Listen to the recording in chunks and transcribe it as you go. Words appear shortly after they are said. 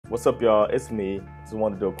What's up, y'all? It's me. Just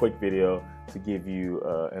wanted to do a quick video to give you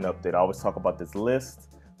an update. I always talk about this list,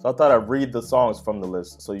 so I thought I'd read the songs from the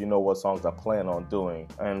list so you know what songs I plan on doing.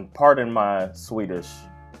 And pardon my Swedish,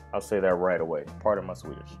 I'll say that right away. Pardon my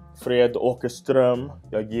Swedish. Fred Åkerström,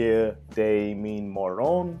 Jag ger dig min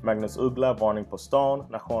morgon. Magnus Uggla, Varning på stan.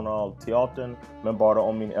 Nationalteatern, Men bara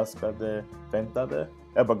om min älskade väntade.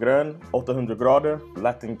 Ebba Grön, 800 grader.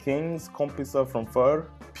 Latin Kings, kompisar från förr.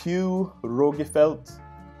 Pew, Rogefeldt,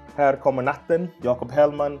 Här kommer natten. Jakob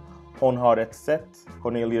Hellman, Hon har ett sätt.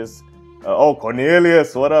 Cornelius,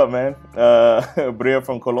 Cornelius, what up man? Brev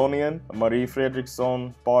från kolonien. Marie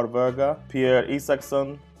Fredriksson, Barvöga. Pierre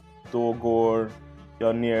Isaksson, Då går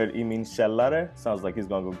jag ner i min källare. Sounds like he's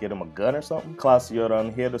gonna go get him a gun or something. Claes-Göran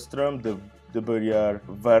Hederström, Du börjar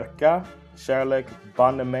verka. Kärlek,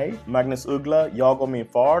 banne mig. Magnus Uggla, Jag och min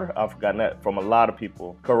far. I've gotten that from a lot of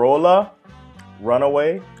people. Carola,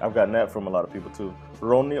 Runaway. I've gotten that from a lot of people too.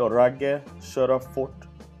 Ronny och Ragge, Köra fort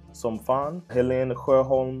som fan. Helene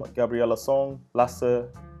Sjöholm, Gabriella Sång. Lasse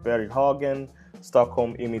Berghagen,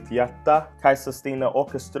 Stockholm i mitt hjärta. Kajsa-Stina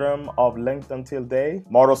Åkerström, Av längtan till dig.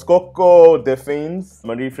 Maroskocco, Det finns.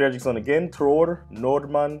 Marie Fredriksson again, Tror.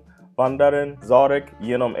 Nordman, Vandaren. Zarek,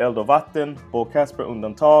 Genom eld och vatten. Bo Kasper,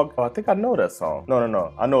 Undantag. Oh, I think I know that song.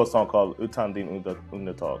 No. I know a song called Utan din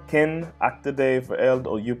undantag. Kin, Akta dig för eld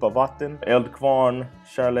och djupa vatten. Eldkvarn,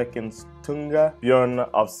 Kärlekens tunga. Björn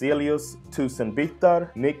Afzelius, Tusen bitar.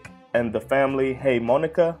 Nick and the Family, Hey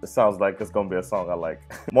Monica. It sounds like it's gonna be a song I like.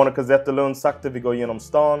 Monica Zetterlund, Sakta vi går genom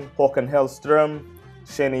stan. Håkan Hellström,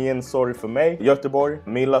 Känn igen sorg för mig. Göteborg,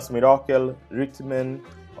 Milas mirakel, Rytmen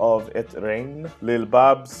av ett regn. Lil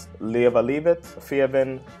Babs, Leva livet.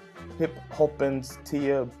 Feven, Hip-hoppens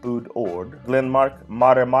 10 budord. Glenmark,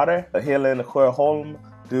 Mare Mare. Helen Sjöholm,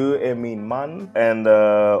 Du är min man. And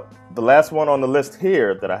the last one on the list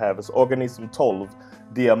here that I have is Organism 12,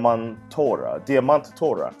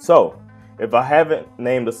 Diamanttora. So, if I haven't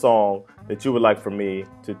named a song that you would like for me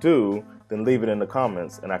to do, then leave it in the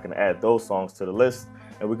comments and I can add those songs to the list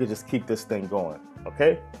and we could just keep this thing going,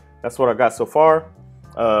 okay? That's what I got so far.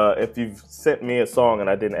 If you've sent me a song and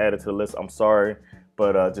I didn't add it to the list, I'm sorry,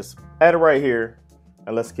 but just add it right here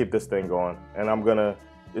and let's keep this thing going. And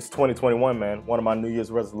it's 2021, man. One of my New Year's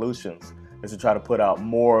resolutions is to try to put out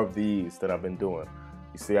more of these that I've been doing.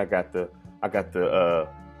 You see, I got the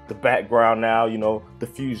background now, you know, the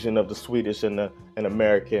fusion of the Swedish and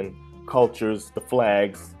American cultures, the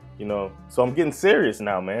flags, you know. So I'm getting serious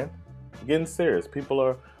now, man. I'm getting serious. People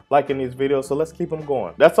are liking these videos, so let's keep them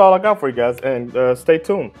going. That's all I got for you guys, and stay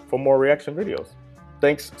tuned for more reaction videos.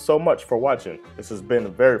 Thanks so much for watching. This has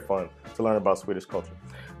been very fun to learn about Swedish culture.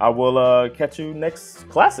 I will catch you next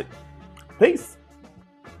classic. Peace.